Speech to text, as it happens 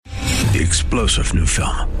The explosive new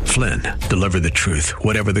film, Flynn, deliver the truth,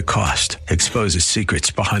 whatever the cost, exposes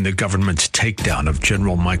secrets behind the government's takedown of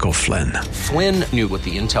General Michael Flynn. Flynn knew what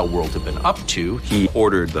the intel world had been up to. He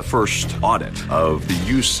ordered the first audit of the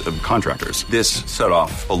use of contractors. This set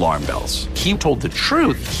off alarm bells. He told the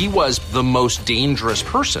truth. He was the most dangerous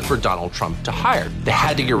person for Donald Trump to hire. They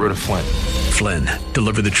had to get rid of Flynn. Flynn,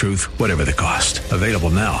 deliver the truth, whatever the cost. Available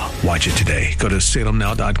now. Watch it today. Go to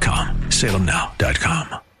salemnow.com.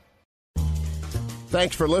 salemnow.com.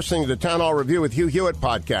 Thanks for listening to the Town Hall Review with Hugh Hewitt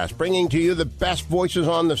podcast, bringing to you the best voices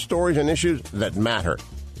on the stories and issues that matter.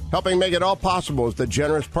 Helping make it all possible is the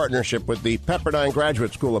generous partnership with the Pepperdine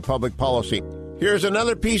Graduate School of Public Policy. Here's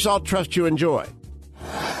another piece I'll trust you enjoy.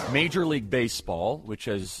 Major League Baseball, which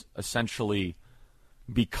has essentially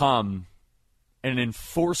become an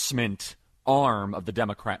enforcement arm of the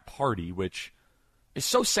Democrat Party, which is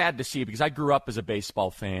so sad to see because I grew up as a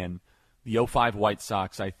baseball fan. The '05 White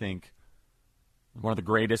Sox, I think, one of the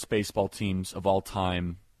greatest baseball teams of all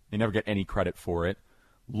time. They never get any credit for it.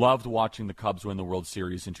 Loved watching the Cubs win the World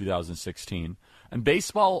Series in 2016. And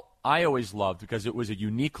baseball, I always loved because it was a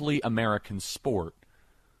uniquely American sport.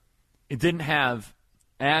 It didn't have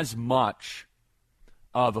as much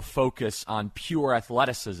of a focus on pure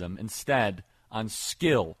athleticism, instead on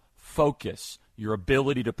skill, focus, your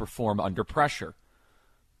ability to perform under pressure.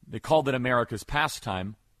 They called it America's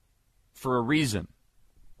pastime for a reason.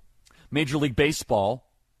 Major League Baseball,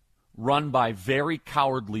 run by very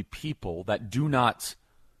cowardly people that do not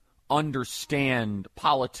understand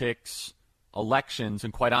politics, elections,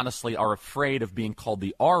 and quite honestly are afraid of being called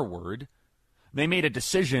the R word, they made a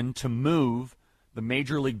decision to move the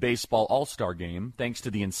Major League Baseball All-Star Game, thanks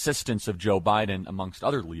to the insistence of Joe Biden, amongst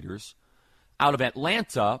other leaders, out of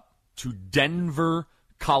Atlanta to Denver,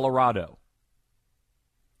 Colorado.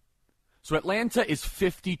 So Atlanta is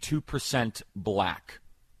 52% black.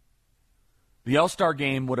 The All-Star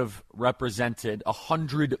Game would have represented a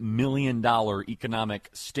 $100 million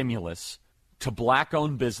economic stimulus to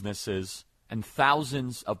black-owned businesses, and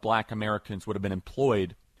thousands of black Americans would have been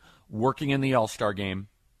employed working in the All-Star Game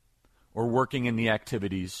or working in the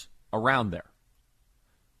activities around there.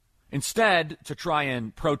 Instead, to try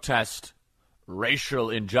and protest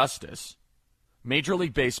racial injustice, Major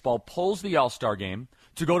League Baseball pulls the All-Star Game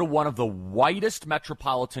to go to one of the whitest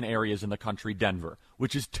metropolitan areas in the country, Denver,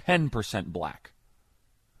 which is 10% black.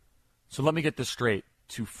 So let me get this straight.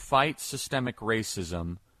 To fight systemic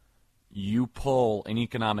racism, you pull an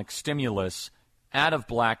economic stimulus out of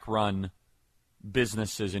black-run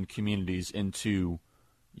businesses and communities into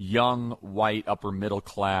young, white,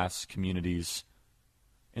 upper-middle-class communities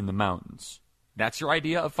in the mountains. That's your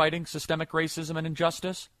idea of fighting systemic racism and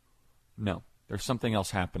injustice? No. There's something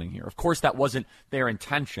else happening here. Of course, that wasn't their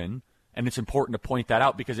intention, and it's important to point that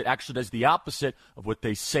out because it actually does the opposite of what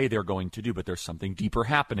they say they're going to do, but there's something deeper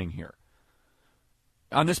happening here.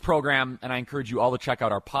 On this program, and I encourage you all to check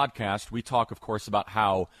out our podcast, we talk, of course, about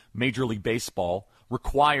how Major League Baseball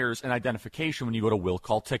requires an identification when you go to will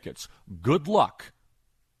call tickets. Good luck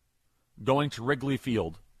going to Wrigley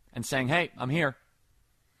Field and saying, hey, I'm here.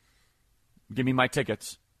 Give me my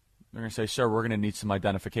tickets. They're going to say, sir, we're going to need some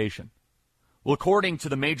identification. Well, according to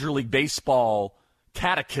the Major League Baseball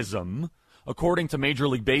catechism, according to Major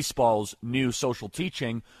League Baseball's new social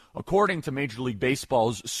teaching, according to Major League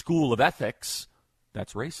Baseball's School of Ethics,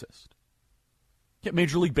 that's racist. Yet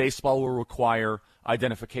Major League Baseball will require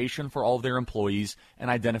identification for all of their employees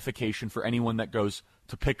and identification for anyone that goes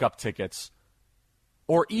to pick up tickets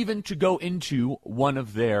or even to go into one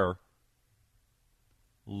of their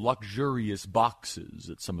luxurious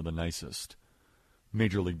boxes at some of the nicest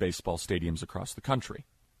Major League Baseball stadiums across the country.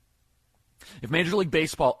 If Major League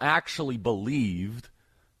Baseball actually believed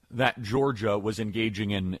that Georgia was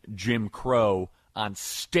engaging in Jim Crow on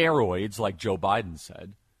steroids, like Joe Biden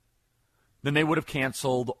said, then they would have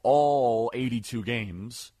canceled all 82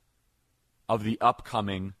 games of the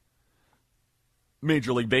upcoming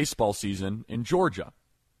Major League Baseball season in Georgia.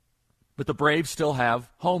 But the Braves still have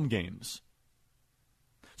home games.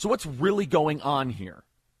 So what's really going on here?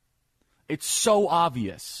 It's so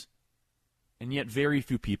obvious, and yet very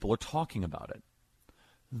few people are talking about it.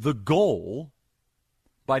 The goal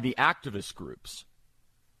by the activist groups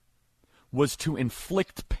was to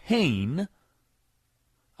inflict pain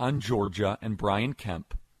on Georgia and Brian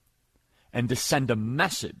Kemp and to send a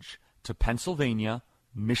message to Pennsylvania,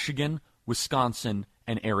 Michigan, Wisconsin,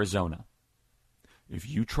 and Arizona. If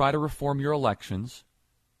you try to reform your elections,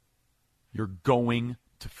 you're going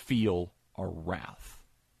to feel our wrath.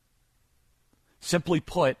 Simply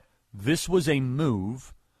put, this was a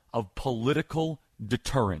move of political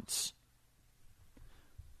deterrence.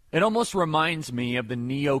 It almost reminds me of the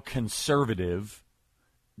neoconservative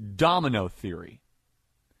domino theory.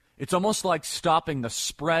 It's almost like stopping the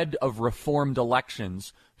spread of reformed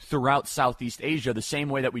elections throughout Southeast Asia the same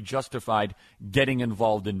way that we justified getting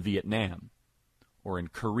involved in Vietnam or in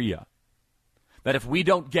Korea. That if we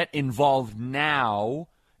don't get involved now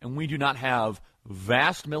and we do not have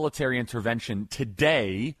vast military intervention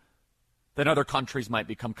today, then other countries might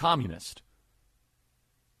become communist.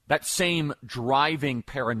 That same driving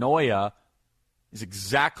paranoia is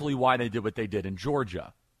exactly why they did what they did in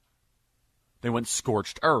Georgia. They went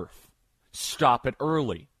scorched earth, stop it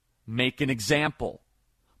early, make an example,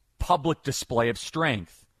 public display of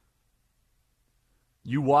strength.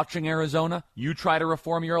 You watching Arizona, you try to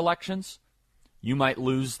reform your elections, you might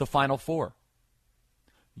lose the Final Four.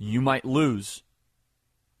 You might lose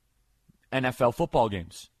NFL football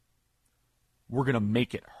games. We're going to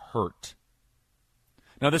make it hurt.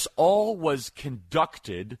 Now, this all was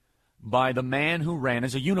conducted by the man who ran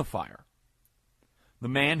as a unifier. The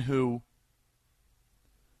man who,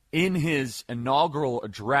 in his inaugural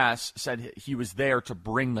address, said he was there to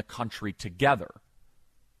bring the country together.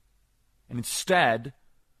 And instead,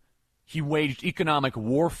 he waged economic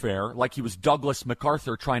warfare like he was Douglas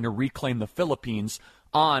MacArthur trying to reclaim the Philippines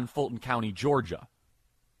on Fulton County, Georgia.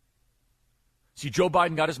 See, Joe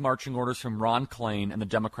Biden got his marching orders from Ron Klain and the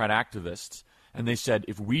Democrat activists, and they said,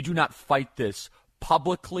 if we do not fight this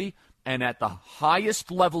publicly and at the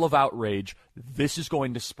highest level of outrage, this is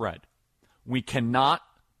going to spread. We cannot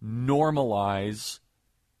normalize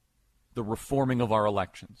the reforming of our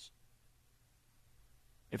elections.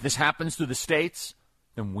 If this happens to the states,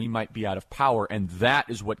 then we might be out of power, and that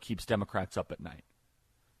is what keeps Democrats up at night.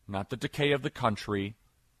 Not the decay of the country,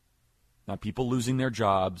 not people losing their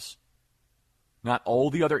jobs, not all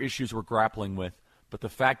the other issues we're grappling with, but the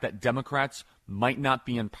fact that Democrats might not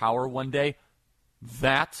be in power one day,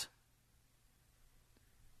 that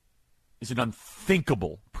is an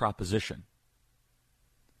unthinkable proposition.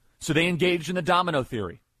 So they engaged in the domino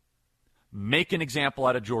theory. Make an example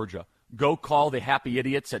out of Georgia. Go call the happy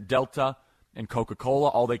idiots at Delta and Coca-Cola.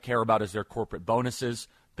 All they care about is their corporate bonuses.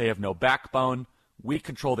 They have no backbone. We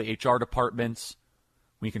control the HR departments.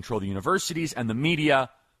 We control the universities and the media.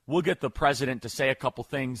 We'll get the president to say a couple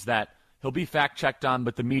things that he'll be fact-checked on,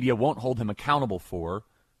 but the media won't hold him accountable for.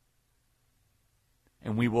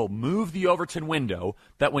 And we will move the Overton window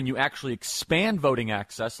that when you actually expand voting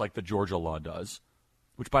access like the Georgia law does,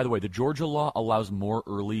 which, by the way, the Georgia law allows more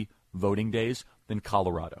early voting days than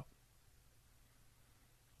Colorado.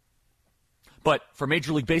 But for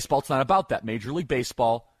Major League Baseball, it's not about that. Major League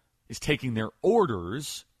Baseball is taking their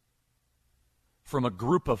orders from a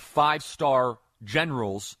group of five-star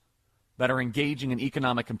generals that are engaging in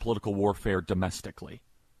economic and political warfare domestically.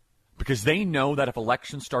 Because they know that if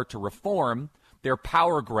elections start to reform, their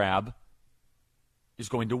power grab is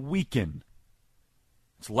going to weaken.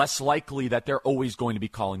 It's less likely that they're always going to be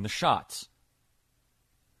calling the shots.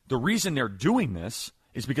 The reason they're doing this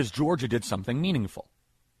is because Georgia did something meaningful.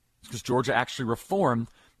 It's because Georgia actually reformed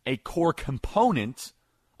a core component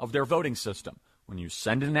of their voting system. When you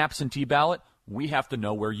send in an absentee ballot, we have to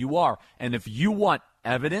know where you are. And if you want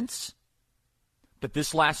evidence that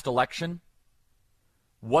this last election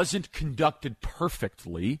wasn't conducted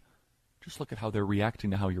perfectly, just look at how they're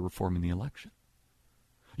reacting to how you're reforming the election.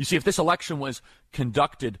 You see, if this election was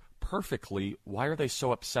conducted perfectly, why are they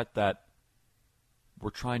so upset that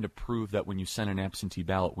we're trying to prove that when you send an absentee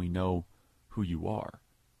ballot, we know who you are?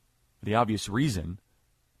 The obvious reason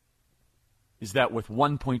is that with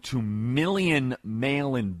 1.2 million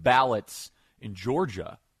mail-in ballots in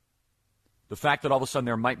Georgia, the fact that all of a sudden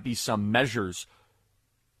there might be some measures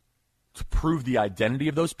to prove the identity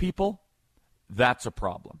of those people, that's a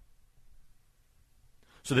problem.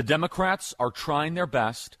 So the Democrats are trying their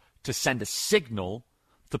best to send a signal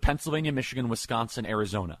to Pennsylvania, Michigan, Wisconsin,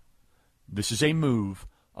 Arizona. This is a move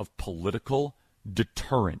of political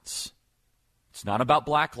deterrence. It's not about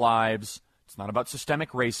black lives. It's not about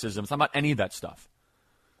systemic racism. It's not about any of that stuff.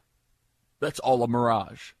 That's all a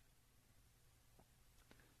mirage.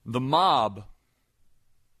 The mob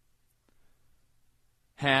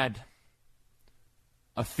had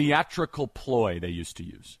a theatrical ploy they used to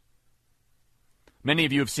use. Many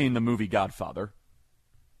of you have seen the movie Godfather.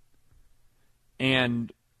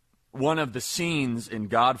 And one of the scenes in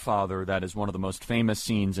Godfather that is one of the most famous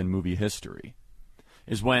scenes in movie history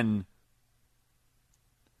is when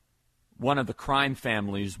one of the crime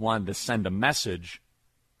families wanted to send a message.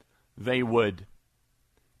 They would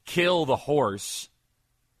kill the horse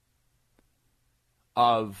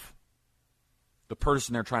of the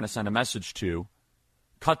person they're trying to send a message to,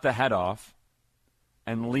 cut the head off,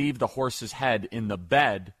 and leave the horse's head in the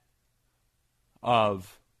bed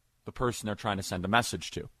of the person they're trying to send a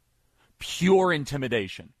message to. Pure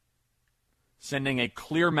intimidation. Sending a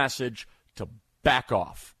clear message to back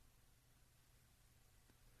off.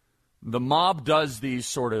 The mob does these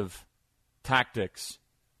sort of tactics,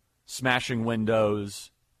 smashing windows,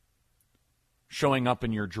 showing up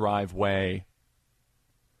in your driveway,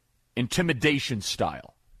 intimidation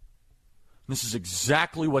style. This is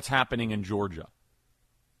exactly what's happening in Georgia,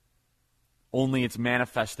 only it's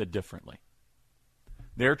manifested differently.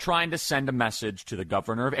 They're trying to send a message to the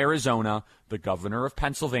governor of Arizona, the governor of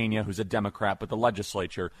Pennsylvania, who's a Democrat, but the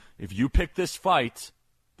legislature. If you pick this fight,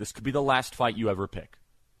 this could be the last fight you ever pick.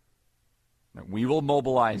 We will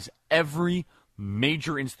mobilize every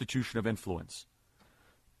major institution of influence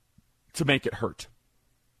to make it hurt.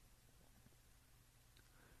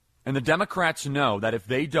 And the Democrats know that if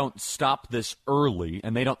they don't stop this early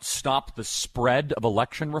and they don't stop the spread of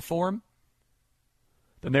election reform,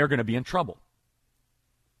 then they're going to be in trouble.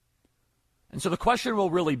 And so the question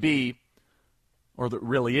will really be, or that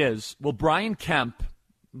really is, will Brian Kemp,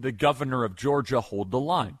 the governor of Georgia, hold the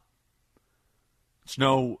line? It's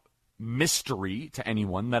no mystery to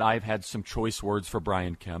anyone that I've had some choice words for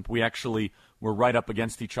Brian Kemp. We actually were right up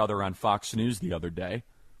against each other on Fox News the other day,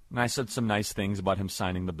 and I said some nice things about him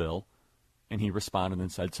signing the bill, and he responded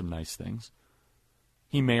and said some nice things.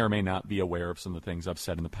 He may or may not be aware of some of the things I've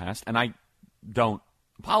said in the past, and I don't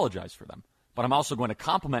apologize for them. But I'm also going to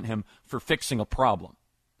compliment him for fixing a problem,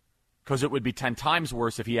 because it would be 10 times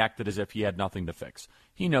worse if he acted as if he had nothing to fix.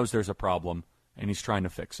 He knows there's a problem, and he's trying to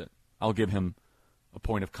fix it. I'll give him a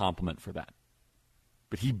point of compliment for that.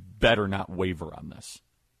 But he better not waver on this.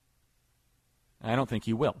 I don't think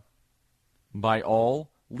he will. By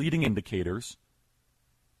all leading indicators,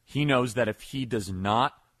 he knows that if he does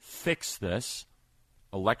not fix this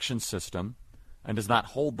election system and does not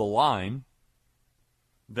hold the line,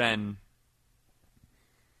 then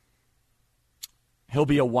he'll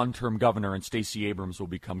be a one-term governor and Stacey Abrams will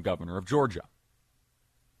become governor of Georgia.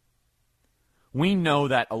 We know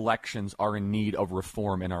that elections are in need of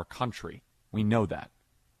reform in our country. We know that.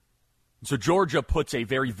 So Georgia puts a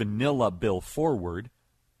very vanilla bill forward,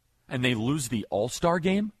 and they lose the All-Star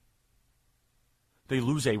game? They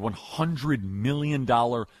lose a $100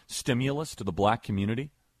 million stimulus to the black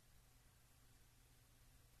community?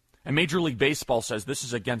 And Major League Baseball says this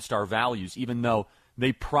is against our values, even though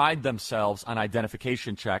they pride themselves on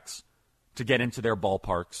identification checks to get into their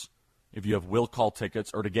ballparks, if you have will call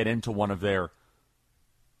tickets, or to get into one of their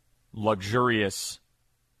luxurious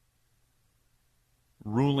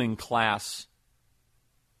ruling class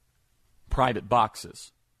private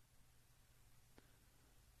boxes.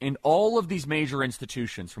 And all of these major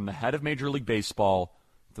institutions, from the head of Major League Baseball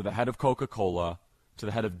to the head of Coca-Cola to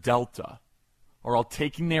the head of Delta, are all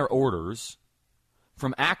taking their orders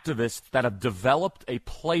from activists that have developed a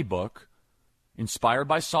playbook inspired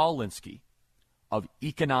by Saul Alinsky of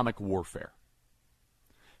economic warfare.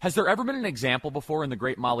 Has there ever been an example before, and the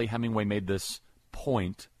great Molly Hemingway made this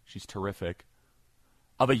point, she's terrific,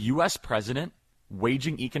 of a U.S. president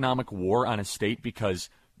waging economic war on a state because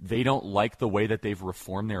they don't like the way that they've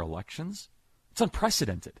reformed their elections? It's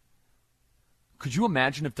unprecedented. Could you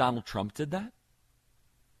imagine if Donald Trump did that?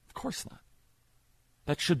 Of course not.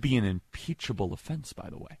 That should be an impeachable offense, by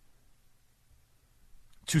the way.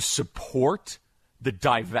 To support the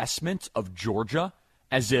divestment of Georgia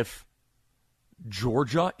as if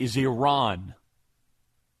Georgia is Iran.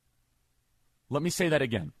 Let me say that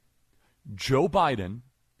again. Joe Biden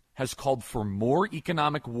has called for more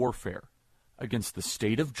economic warfare against the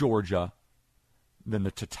state of Georgia than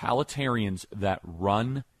the totalitarians that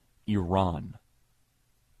run Iran.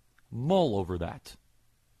 Mull over that.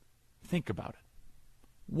 Think about it.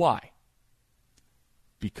 Why?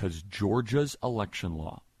 Because Georgia's election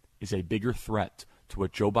law is a bigger threat to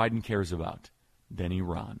what Joe Biden cares about than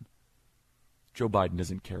Iran. Joe Biden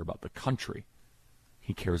doesn't care about the country.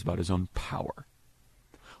 He cares about his own power.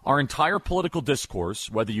 Our entire political discourse,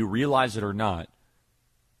 whether you realize it or not,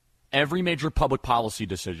 every major public policy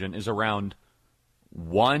decision is around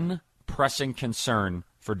one pressing concern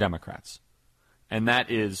for Democrats, and that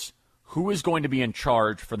is who is going to be in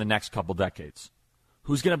charge for the next couple decades?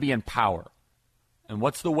 Who's going to be in power? And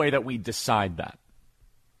what's the way that we decide that?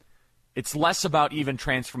 It's less about even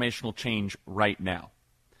transformational change right now.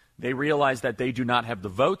 They realize that they do not have the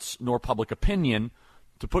votes nor public opinion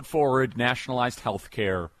to put forward nationalized health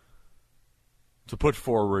care, to put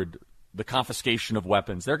forward the confiscation of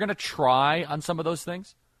weapons. They're going to try on some of those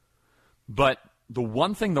things. But the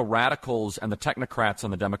one thing the radicals and the technocrats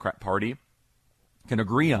on the Democrat Party can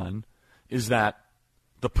agree on is that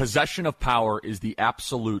the possession of power is the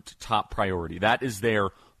absolute top priority. That is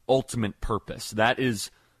their ultimate purpose. That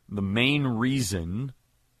is the main reason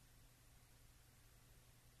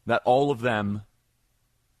that all of them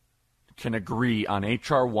can agree on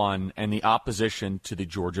H.R. 1 and the opposition to the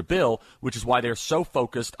Georgia bill, which is why they're so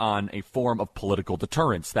focused on a form of political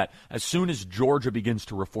deterrence, that as soon as Georgia begins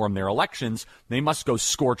to reform their elections, they must go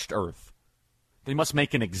scorched earth. They must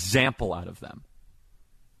make an example out of them.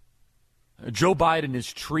 Joe Biden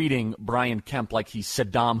is treating Brian Kemp like he's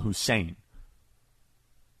Saddam Hussein.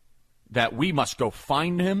 That we must go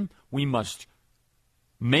find him, we must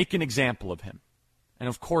make an example of him. And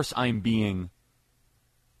of course I'm being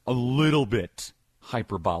a little bit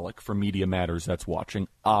hyperbolic for Media Matters that's watching,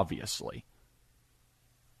 obviously.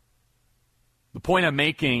 The point I'm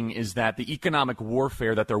making is that the economic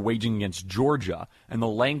warfare that they're waging against Georgia and the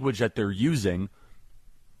language that they're using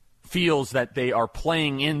feels that they are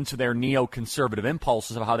playing into their neoconservative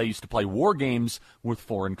impulses of how they used to play war games with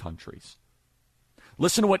foreign countries.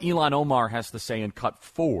 Listen to what Ilhan Omar has to say in Cut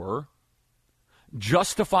 4,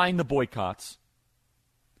 justifying the boycotts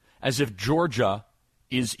as if Georgia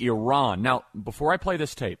is Iran. Now, before I play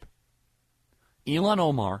this tape, Ilhan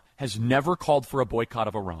Omar has never called for a boycott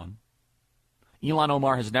of Iran. Ilhan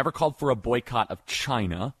Omar has never called for a boycott of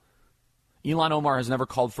China. Ilhan Omar has never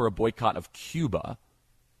called for a boycott of Cuba.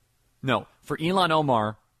 No, for Ilhan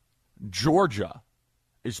Omar, Georgia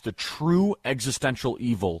is the true existential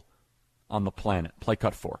evil on the planet. Play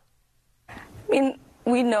Cut 4. I mean,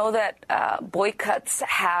 we know that boycotts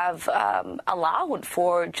have allowed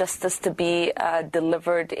for justice to be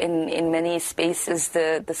delivered in many spaces.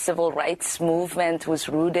 The civil rights movement was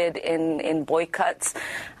rooted in boycotts.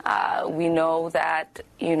 We know that,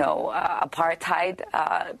 apartheid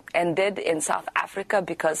ended in South Africa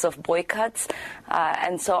because of boycotts.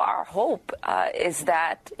 And so our hope is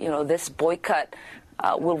that, this boycott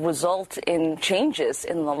will result in changes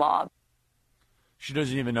in the law. She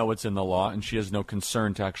doesn't even know what's in the law, and she has no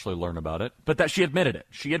concern to actually learn about it. But that she admitted it.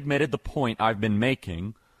 She admitted the point I've been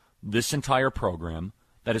making this entire program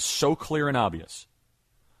that is so clear and obvious.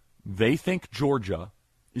 They think Georgia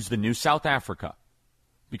is the new South Africa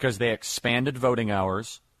because they expanded voting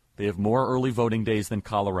hours, they have more early voting days than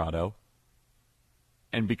Colorado,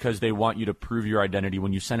 and because they want you to prove your identity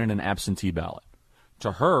when you send in an absentee ballot.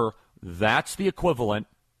 To her, that's the equivalent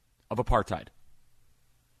of apartheid.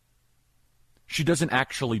 She doesn't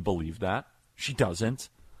actually believe that. She doesn't.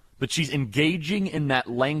 But she's engaging in that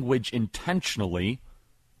language intentionally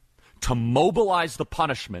to mobilize the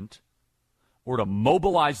punishment or to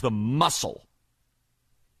mobilize the muscle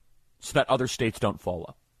so that other states don't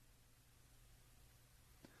follow.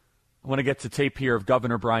 I want to get to tape here of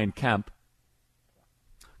Governor Brian Kemp.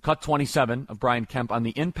 Cut 27 of Brian Kemp on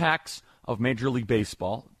the impacts of Major League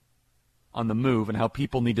Baseball on the move and how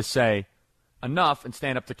people need to say enough and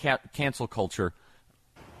stand up to cancel culture.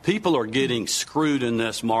 People are getting screwed in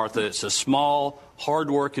this, Martha. It's the small,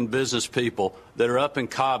 hard-working business people that are up in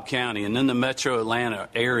Cobb County and in the metro Atlanta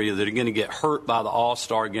area that are going to get hurt by the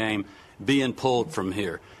All-Star game being pulled from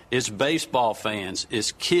here. It's baseball fans.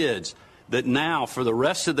 It's kids that now, for the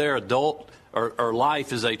rest of their adult or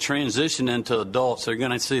life as they transition into adults, they're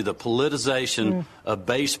going to see the politicization of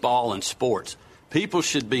baseball and sports. People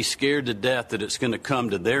should be scared to death that it's going to come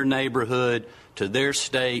to their neighborhood, to their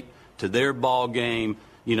state, to their ball game,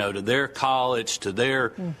 to their college, to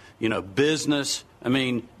their, business. I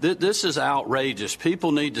mean, this is outrageous.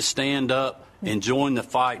 People need to stand up and join the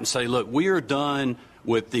fight and say, look, we are done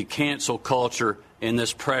with the cancel culture and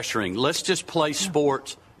this pressuring. Let's just play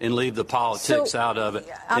sports and leave the politics out of it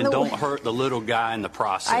and don't hurt the little guy in the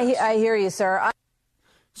process. I hear you, sir.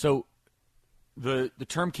 So the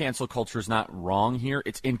term cancel culture is not wrong here.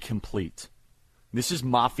 It's incomplete. This is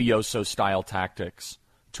mafioso-style tactics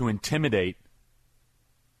to intimidate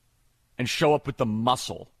and show up with the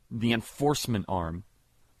muscle, the enforcement arm,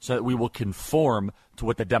 so that we will conform to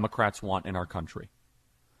what the Democrats want in our country.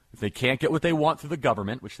 If they can't get what they want through the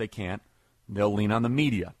government, which they can't, they'll lean on the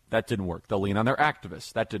media. That didn't work. They'll lean on their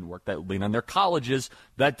activists. That didn't work. They'll lean on their colleges.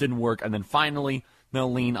 That didn't work. And then finally,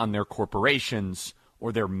 they'll lean on their corporations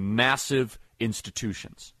or their massive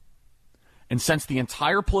institutions. And since the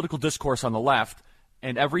entire political discourse on the left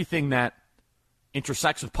and everything that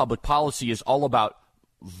intersects with public policy is all about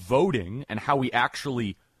voting and how we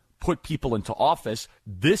actually put people into office,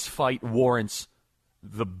 this fight warrants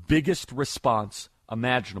the biggest response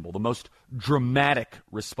imaginable, the most dramatic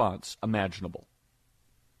response imaginable.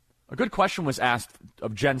 A good question was asked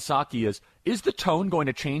of Jen Psaki is the tone going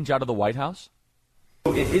to change out of the White House?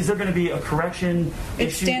 Is there going to be a correction? It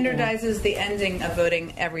standardizes the ending of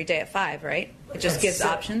voting every day at 5, right? It just gives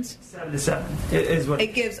options? 7 to 7 is what...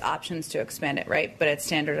 It gives options to expand it, right? But it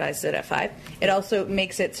standardizes it at 5. It also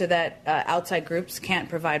makes it so that outside groups can't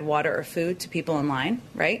provide water or food to people in line,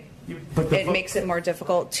 right? It makes it more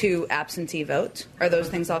difficult to absentee vote. Are those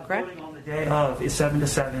things all correct? Voting on the day of is 7 to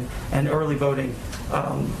 7, and early voting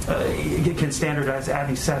it can standardize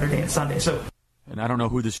adding Saturday and Sunday. So. And I don't know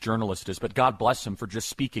who this journalist is, but God bless him for just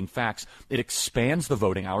speaking facts. It expands the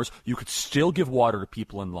voting hours. You could still give water to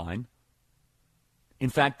people in line. In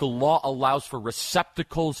fact, the law allows for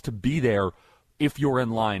receptacles to be there if you're in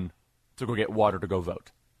line to go get water to go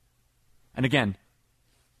vote. And again,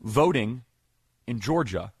 voting in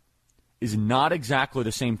Georgia is not exactly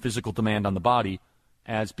the same physical demand on the body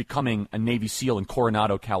as becoming a Navy SEAL in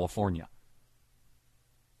Coronado, California.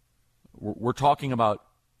 We're talking about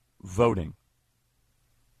voting.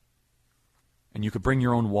 And you could bring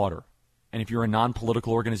your own water. And if you're a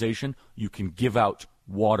non-political organization, you can give out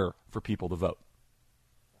water for people to vote.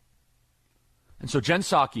 And so Jen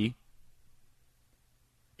Psaki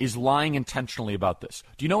is lying intentionally about this.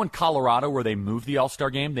 Do you know in Colorado, where they moved the All-Star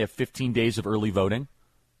Game, they have 15 days of early voting?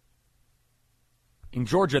 In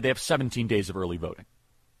Georgia, they have 17 days of early voting.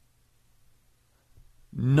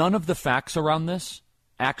 None of the facts around this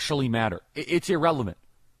actually matter. It's irrelevant.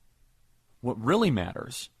 What really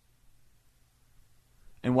matters,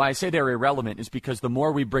 and why I say they're irrelevant, is because the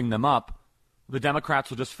more we bring them up, the Democrats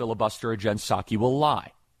will just filibuster, and Jen Psaki will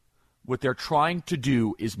lie. What they're trying to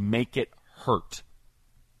do is make it hurt.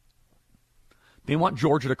 They want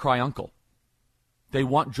Georgia to cry uncle. They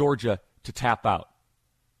want Georgia to tap out.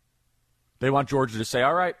 They want Georgia to say,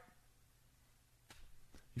 all right,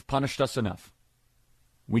 you've punished us enough.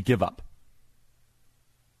 We give up.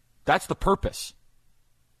 That's the purpose.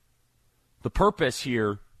 The purpose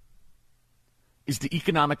here is to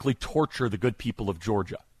economically torture the good people of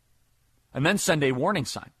Georgia and then send a warning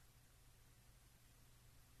sign.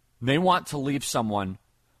 They want to leave someone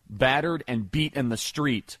battered and beat in the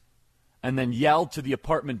street and then yell to the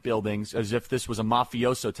apartment buildings as if this was a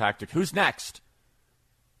mafioso tactic. Who's next?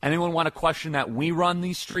 Anyone want to question that we run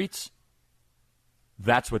these streets?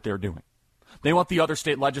 That's what they're doing. They want the other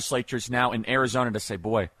state legislatures now in Arizona to say,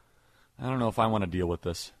 boy, I don't know if I want to deal with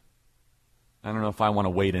this. I don't know if I want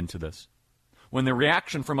to wade into this. When the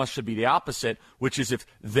reaction from us should be the opposite, which is if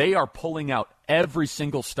they are pulling out every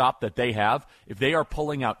single stop that they have, if they are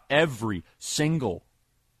pulling out every single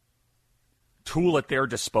tool at their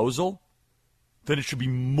disposal, then it should be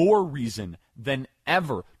more reason than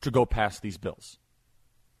ever to go past these bills.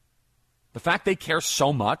 The fact they care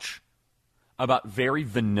so much about very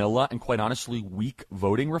vanilla and, quite honestly, weak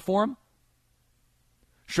voting reform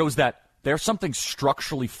shows that there's something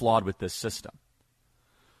structurally flawed with this system.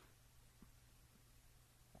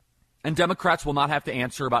 And Democrats will not have to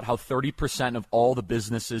answer about how 30% of all the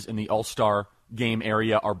businesses in the All-Star Game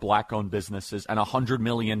area are black-owned businesses and a $100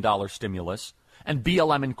 million stimulus. And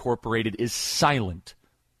BLM Incorporated is silent.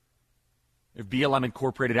 If BLM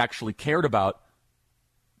Incorporated actually cared about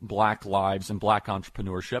black lives and black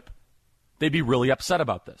entrepreneurship, they'd be really upset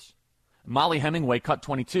about this. Molly Hemingway, Cut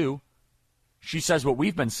 22, she says what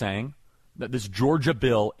we've been saying, that this Georgia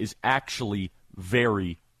bill is actually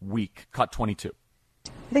very weak. Cut 22.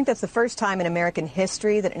 I think that's the first time in American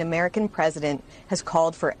history that an American president has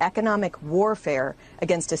called for economic warfare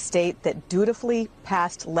against a state that dutifully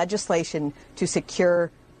passed legislation to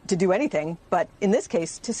do anything, but in this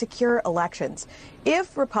case, to secure elections.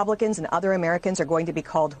 If Republicans and other Americans are going to be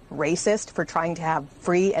called racist for trying to have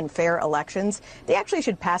free and fair elections, they actually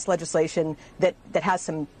should pass legislation that has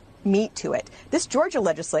some meat to it. This Georgia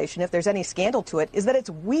legislation, if there's any scandal to it, is that it's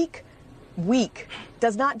weak,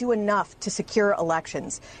 does not do enough to secure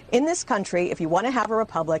elections. In this country, if you want to have a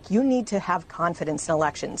republic, you need to have confidence in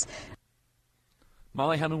elections.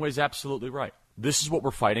 Molly Hemingway's absolutely right. This is what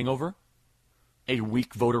we're fighting over, a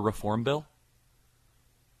weak voter reform bill.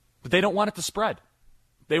 But they don't want it to spread.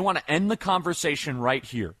 They want to end the conversation right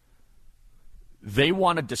here. They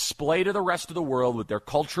want to display to the rest of the world with their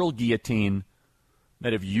cultural guillotine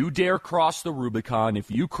that if you dare cross the Rubicon, if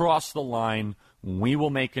you cross the line, we will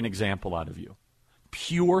make an example out of you.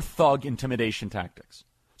 Pure thug intimidation tactics.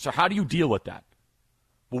 So how do you deal with that?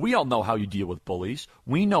 Well, we all know how you deal with bullies.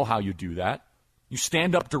 We know how you do that. You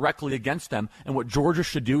stand up directly against them, and what Georgia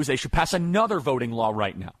should do is they should pass another voting law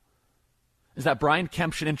right now. Is that Brian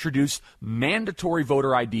Kemp should introduce mandatory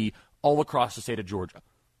voter ID all across the state of Georgia.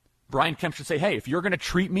 Brian Kemp should say, hey, if you're going to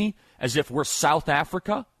treat me as if we're South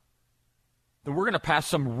Africa, then we're going to pass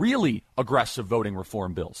some really aggressive voting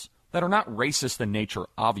reform bills that are not racist in nature,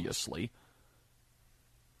 obviously.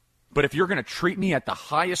 But if you're going to treat me at the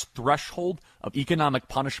highest threshold of economic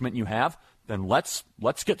punishment you have, then let's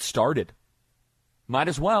get started. Might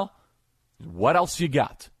as well. What else you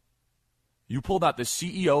got? You pulled out the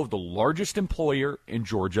CEO of the largest employer in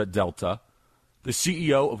Georgia, Delta, the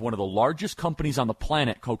CEO of one of the largest companies on the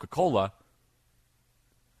planet, Coca-Cola,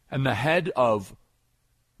 and the head of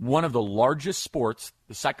one of the largest sports,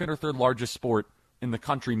 the second or third largest sport in the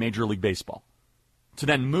country, Major League Baseball, to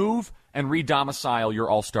then move and re-domicile your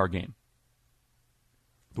all-star game.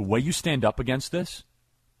 The way you stand up against this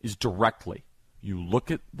is directly. You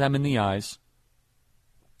look at them in the eyes.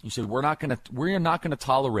 You say, we're not going to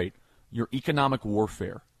tolerate your economic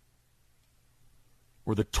warfare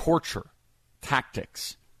or the torture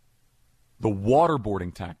tactics, the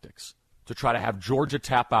waterboarding tactics to try to have Georgia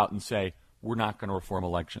tap out and say, we're not going to reform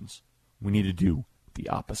elections. We need to do the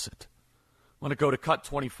opposite. I want to go to cut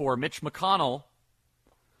 24. Mitch McConnell.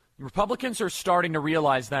 Republicans are starting to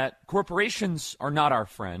realize that corporations are not our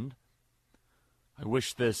friend. I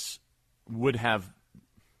wish this would have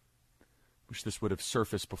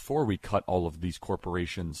surfaced before we cut all of these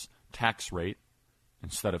corporations' tax rate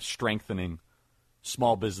instead of strengthening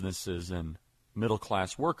small businesses and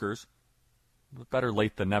middle-class workers. But better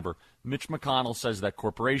late than never. Mitch McConnell says that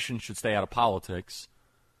corporations should stay out of politics.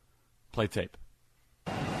 Play tape.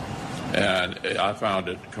 And I found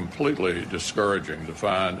it completely discouraging to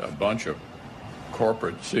find a bunch of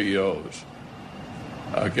corporate CEOs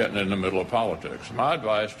getting in the middle of politics. My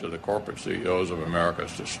advice to the corporate CEOs of America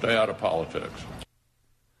is to stay out of politics.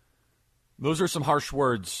 Those are some harsh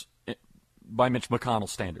words by Mitch McConnell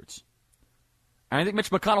standards. And I think Mitch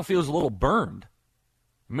McConnell feels a little burned.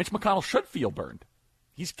 Mitch McConnell should feel burned.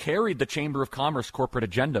 He's carried the Chamber of Commerce corporate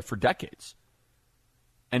agenda for decades.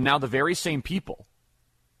 And now the very same people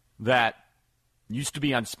that used to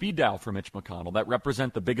be on speed dial for Mitch McConnell, that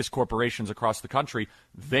represent the biggest corporations across the country,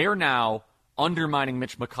 they're now undermining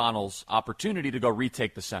Mitch McConnell's opportunity to go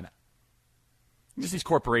retake the Senate. Because these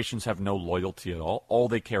corporations have no loyalty at all. All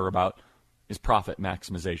they care about is profit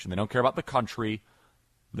maximization. They don't care about the country.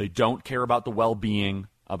 They don't care about the well-being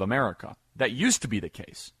of America. That used to be the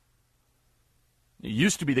case. It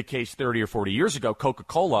used to be the case 30 or 40 years ago.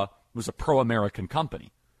 Coca-Cola was a pro-American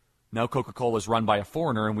company. Now Coca-Cola is run by a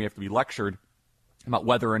foreigner, and we have to be lectured about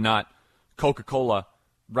whether or not Coca-Cola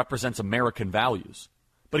represents American values.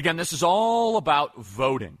 But again, this is all about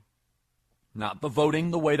voting. Not the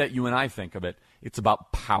voting the way that you and I think of it. It's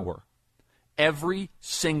about power. Every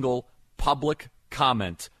single public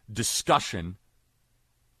comment, discussion,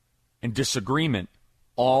 and disagreement,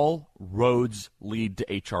 all roads lead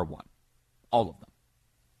to H.R. 1. All of them.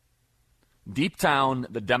 Deep down,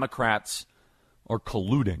 the Democrats are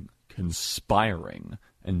colluding, conspiring,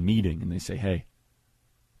 and meeting, and they say, hey,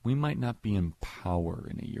 we might not be in power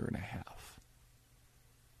in a year and a half.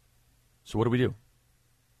 So what do?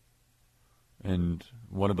 And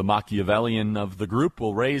one of the Machiavellian of the group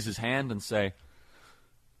will raise his hand and say,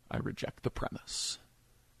 I reject the premise.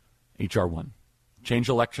 H.R. 1. Change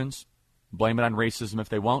elections. Blame it on racism if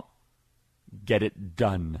they won't. Get it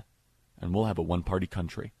done. And we'll have a one-party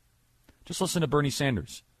country. Just listen to Bernie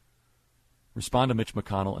Sanders. Respond to Mitch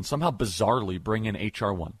McConnell and somehow bizarrely bring in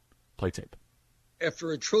H.R. 1. Play tape. After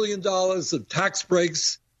 $1 trillion of tax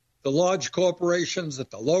breaks, the large corporations,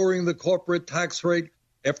 after lowering the corporate tax rate,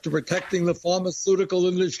 after protecting the pharmaceutical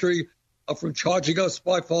industry from charging us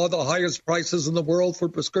by far the highest prices in the world for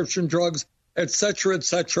prescription drugs, et cetera,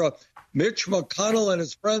 Mitch McConnell and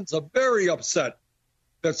his friends are very upset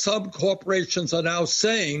that some corporations are now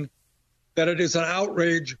saying that it is an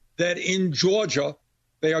outrage that in Georgia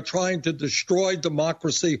they are trying to destroy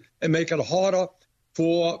democracy and make it harder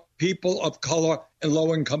for people of color and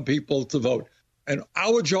low-income people to vote. And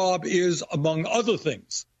our job is, among other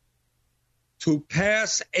things, to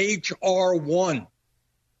pass H.R. 1,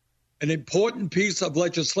 an important piece of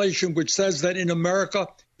legislation which says that in America,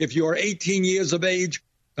 if you are 18 years of age,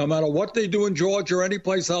 no matter what they do in Georgia or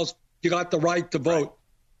anyplace else, you got the right to vote. Right.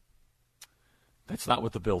 That's not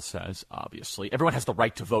what the bill says, obviously. Everyone has the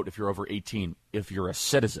right to vote if you're over 18, if you're a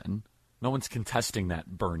citizen. No one's contesting that,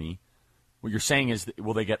 Bernie. What you're saying is,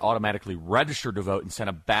 will they get automatically registered to vote and send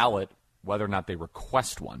a ballot whether or not they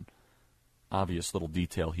request one? Obvious little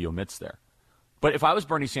detail he omits there. But if I was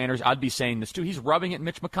Bernie Sanders, I'd be saying this too. He's rubbing it in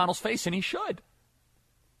Mitch McConnell's face, and he should.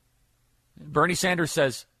 Bernie Sanders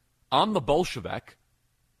says, I'm the Bolshevik,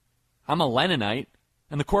 I'm a Leninite,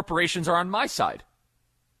 and the corporations are on my side.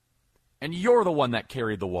 And you're the one that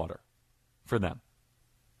carried the water for them.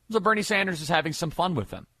 So Bernie Sanders is having some fun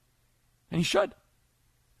with them. And he should.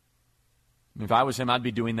 If I was him, I'd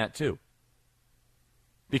be doing that too.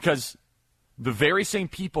 Because The very same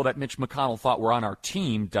people that Mitch McConnell thought were on our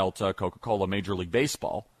team, Delta, Coca-Cola, Major League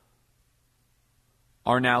Baseball,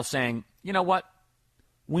 are now saying, you know what?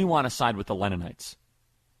 We want to side with the Leninites.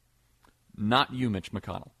 Not you, Mitch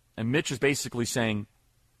McConnell. And Mitch is basically saying,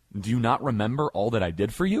 do you not remember all that I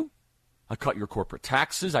did for you? I cut your corporate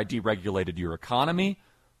taxes. I deregulated your economy.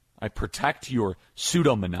 I protect your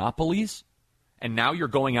pseudo-monopolies. And now you're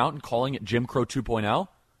going out and calling it Jim Crow 2.0?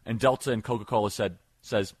 And Delta and Coca-Cola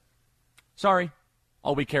says, sorry,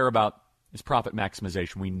 all we care about is profit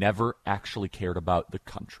maximization. We never actually cared about the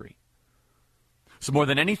country. So more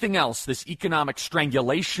than anything else, this economic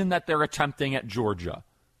strangulation that they're attempting at Georgia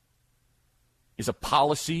is a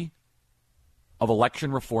policy of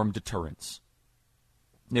election reform deterrence.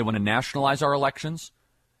 They want to nationalize our elections,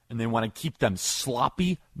 and they want to keep them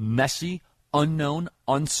sloppy, messy, unknown,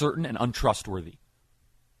 uncertain, and untrustworthy.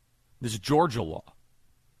 This Georgia law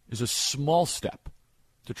is a small step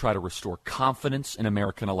to try to restore confidence in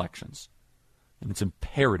American elections. And it's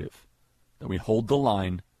imperative that we hold the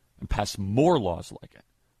line and pass more laws like it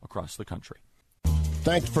across the country.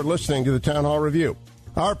 Thanks for listening to the Town Hall Review.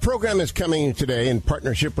 Our program is coming today in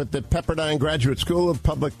partnership with the Pepperdine Graduate School of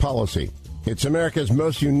Public Policy. It's America's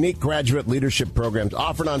most unique graduate leadership programs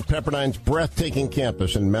offered on Pepperdine's breathtaking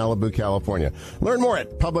campus in Malibu, California. Learn more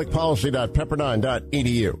at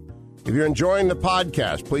publicpolicy.pepperdine.edu. If you're enjoying the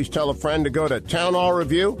podcast, please tell a friend to go to Town Hall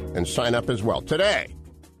Review and sign up as well today.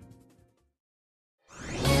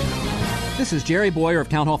 This is Jerry Boyer of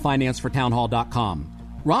Town Hall Finance for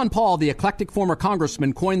townhall.com. Ron Paul, the eclectic former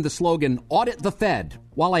congressman, coined the slogan, "Audit the Fed."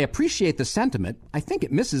 While I appreciate the sentiment, I think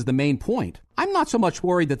it misses the main point. I'm not so much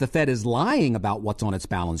worried that the Fed is lying about what's on its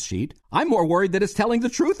balance sheet. I'm more worried that it's telling the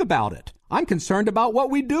truth about it. I'm concerned about what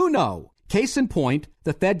we do know. Case in point,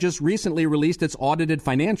 the Fed just recently released its audited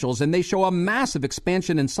financials, and they show a massive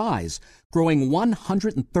expansion in size, growing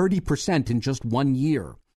 130% in just 1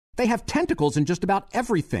 year. They have tentacles in just about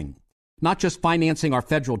everything. Not just financing our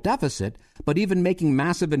federal deficit, but even making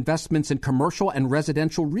massive investments in commercial and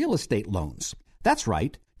residential real estate loans. That's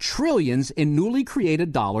right. Trillions in newly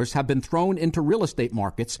created dollars have been thrown into real estate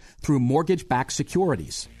markets through mortgage-backed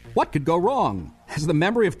securities. What could go wrong? Has the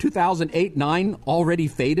memory of 2008-9 already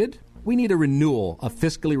faded? We need a renewal of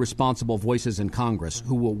fiscally responsible voices in Congress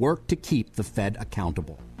who will work to keep the Fed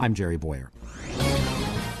accountable. I'm Jerry Boyer.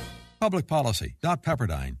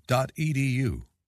 Publicpolicy.pepperdine.edu